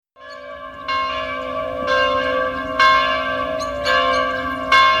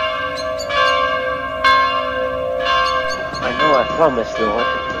promise, Lord,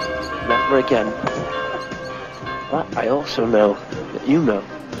 never again. But I also know that you know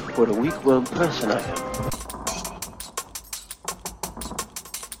what a weak-willed person I am.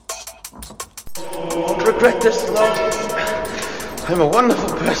 Don't regret this, Lord. I'm a wonderful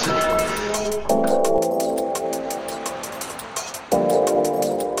person.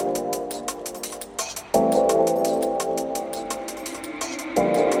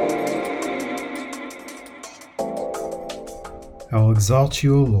 I will exalt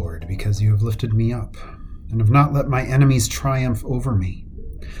you, O Lord, because you have lifted me up, and have not let my enemies triumph over me.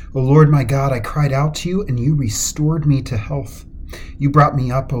 O Lord my God, I cried out to you, and you restored me to health. You brought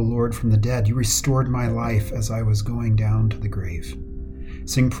me up, O Lord, from the dead. You restored my life as I was going down to the grave.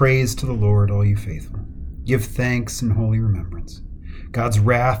 Sing praise to the Lord, all you faithful. Give thanks in holy remembrance. God's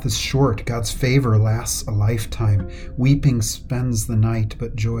wrath is short. God's favor lasts a lifetime. Weeping spends the night,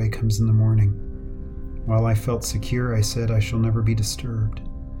 but joy comes in the morning. While I felt secure, I said, I shall never be disturbed.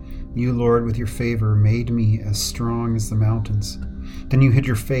 You, Lord, with your favor, made me as strong as the mountains. Then you hid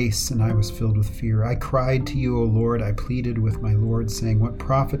your face, and I was filled with fear. I cried to you, O Lord. I pleaded with my Lord, saying, what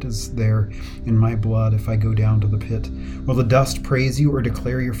profit is there in my blood if I go down to the pit? Will the dust praise you or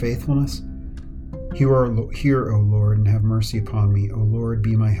declare your faithfulness? Hear, O Lord, and have mercy upon me. O Lord,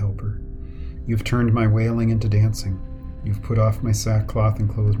 be my helper. You have turned my wailing into dancing. You have put off my sackcloth and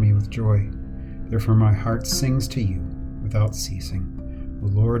clothed me with joy. Therefore my heart sings to you without ceasing. O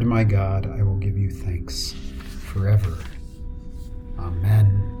Lord my God, I will give you thanks forever.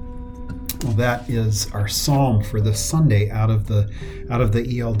 Amen. Well, that is our psalm for this Sunday out of the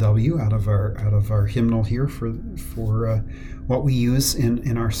ELW, out of our hymnal here for what we use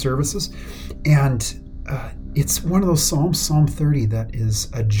in our services, and it's one of those psalms, Psalm 30, that is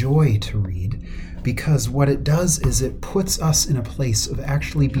a joy to read, because what it does is it puts us in a place of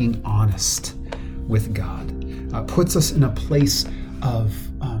actually being honest with God, puts us in a place of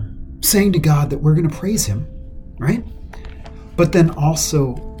saying to God that we're going to praise Him, right? But then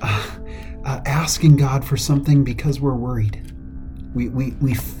also asking God for something because we're worried.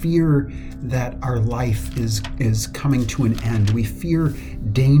 We fear that our life is coming to an end. We fear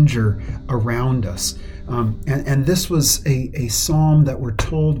danger around us. And this was a psalm that we're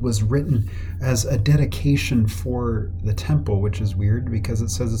told was written as a dedication for the temple, which is weird because it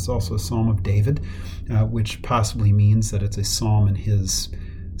says it's also a psalm of David, which possibly means that it's a psalm in his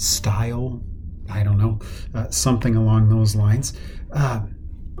style. I don't know, something along those lines.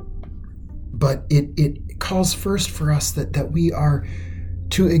 But it calls first for us that we are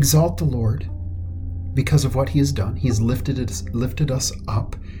to exalt the Lord because of what He has done. He has lifted us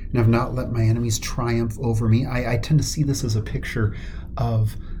up and have not let my enemies triumph over me. I tend to see this as a picture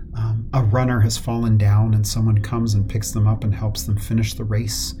of a runner has fallen down and someone comes and picks them up and helps them finish the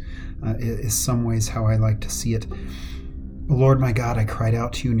race. Is some ways how I like to see it. Lord my God, I cried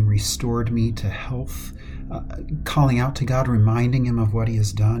out to you and you restored me to health. Calling out to God, reminding Him of what He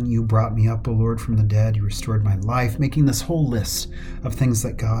has done. You brought me up, O Lord, from the dead. You restored my life, making this whole list of things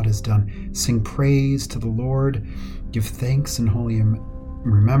that God has done. Sing praise to the Lord. Give thanks in holy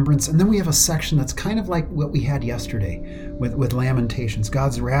remembrance. And then we have a section that's kind of like what we had yesterday with Lamentations.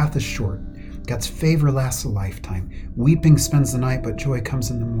 God's wrath is short. God's favor lasts a lifetime. Weeping spends the night, but joy comes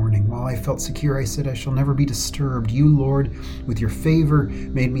in the morning. While I felt secure, I said, I shall never be disturbed. You, Lord, with your favor,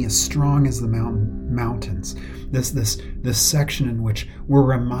 made me as strong as the mountains. This section in which we're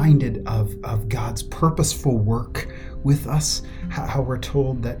reminded of God's purposeful work with us, how we're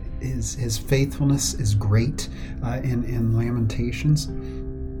told that His faithfulness is great in Lamentations.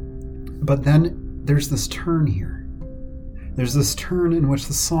 But then there's this turn here. There's this turn in which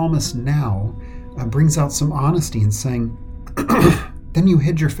the psalmist now brings out some honesty in saying, then you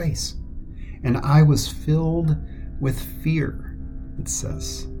hid your face, and I was filled with fear, it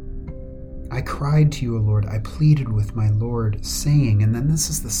says. I cried to you, O Lord. I pleaded with my Lord, saying, and then this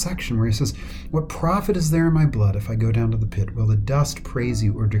is the section where he says, what profit is there in my blood if I go down to the pit? Will the dust praise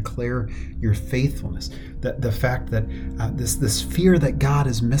you or declare your faithfulness? The fact that this fear that God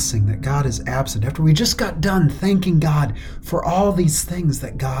is missing, that God is absent, after we just got done thanking God for all these things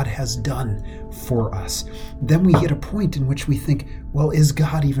that God has done for us, then we hit a point in which we think, well, is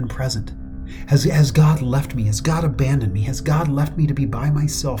God even present? Has God left me? Has God abandoned me? Has God left me to be by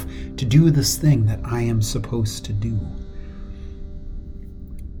myself to do this thing that I am supposed to do?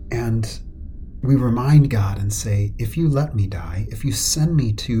 And we remind God and say, if you let me die, if you send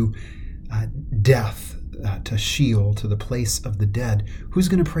me to death, to Sheol, to the place of the dead, who's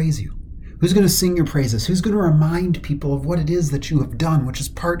going to praise you? Who's going to sing your praises? Who's going to remind people of what it is that you have done, which is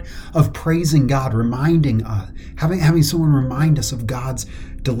part of praising God, reminding us, having someone remind us of God's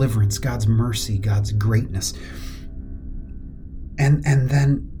deliverance, God's mercy, God's greatness. And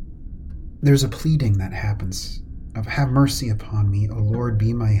then there's a pleading that happens of have mercy upon me, O Lord,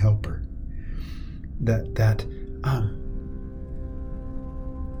 be my helper. That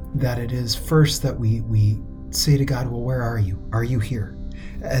it is first that we say to God, well, where are you? Are you here?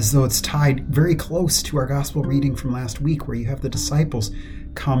 As though it's tied very close to our gospel reading from last week, where you have the disciples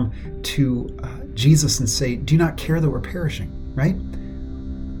come to Jesus and say, do you not care that we're perishing, right?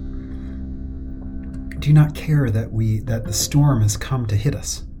 Do you not care that the storm has come to hit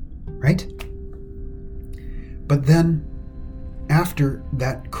us, right? But then after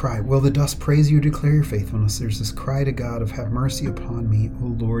that cry, will the dust praise you, declare your faithfulness? There's this cry to God of have mercy upon me, O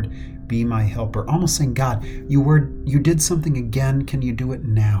Lord, be my helper. Almost saying, God, you did something again, can you do it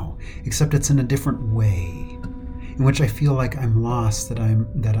now? Except it's in a different way, in which I feel like I'm lost, that I'm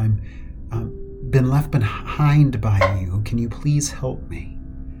been left behind by you. Can you please help me?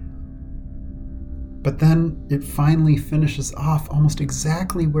 But then it finally finishes off almost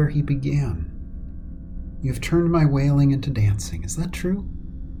exactly where he began. You've turned my wailing into dancing. Is that true?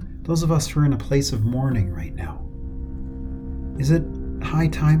 Those of us who are in a place of mourning right now, is it high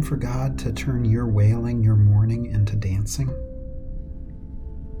time for God to turn your wailing, your mourning into dancing?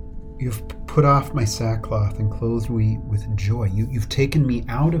 You've put off my sackcloth and clothed me with joy. You've taken me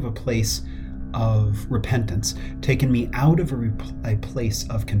out of a place of repentance, taken me out of a place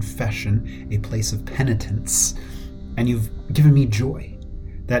of confession, a place of penitence, and you've given me joy.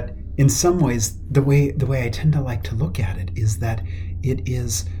 That in some ways, the way I tend to like to look at it is that it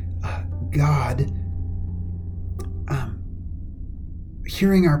is God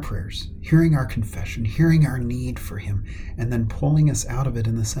hearing our prayers, hearing our confession, hearing our need for him, and then pulling us out of it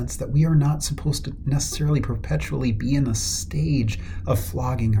in the sense that we are not supposed to necessarily perpetually be in a stage of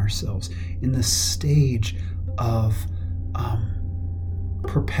flogging ourselves, in the stage of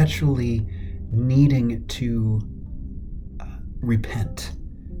perpetually needing to repent,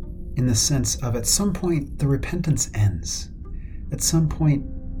 in the sense of at some point the repentance ends. At some point,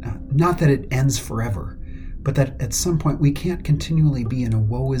 not that it ends forever, but that at some point we can't continually be in a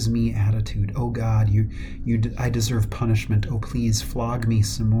woe is me attitude. Oh God, I deserve punishment. Oh, please flog me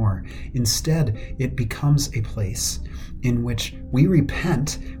some more. Instead, it becomes a place in which we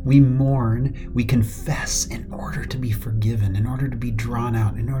repent, we mourn, we confess in order to be forgiven, in order to be drawn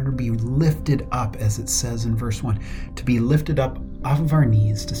out, in order to be lifted up, as it says in verse 1, to be lifted up off of our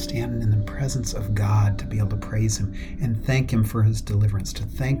knees, to stand in the presence of God, to be able to praise him and thank him for his deliverance, to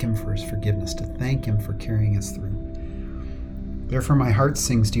thank him for his forgiveness, to thank him for carrying us through. Therefore my heart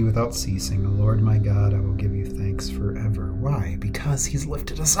sings to you without ceasing. O Lord my God, I will give you thanks forever. Why? Because he's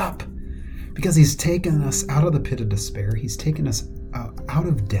lifted us up. Because he's taken us out of the pit of despair. He's taken us out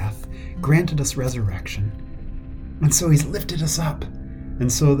of death, granted us resurrection. And so he's lifted us up.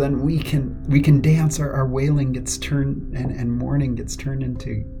 And so then we can dance. Our wailing gets turned and mourning gets turned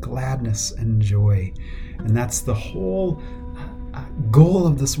into gladness and joy. And that's the whole goal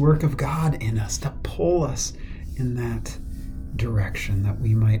of this work of God in us, to pull us in that direction, that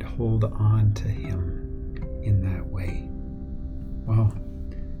we might hold on to him in that way. Well,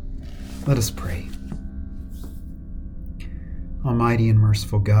 let us pray. Almighty and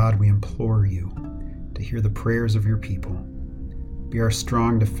merciful God, we implore you to hear the prayers of your people. Be our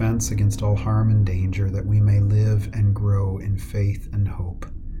strong defense against all harm and danger, that we may live and grow in faith and hope.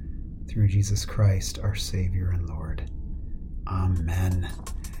 Through Jesus Christ, our Savior and Lord. Amen.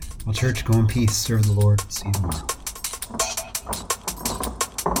 Well, church, go in peace. Serve the Lord. See you tomorrow.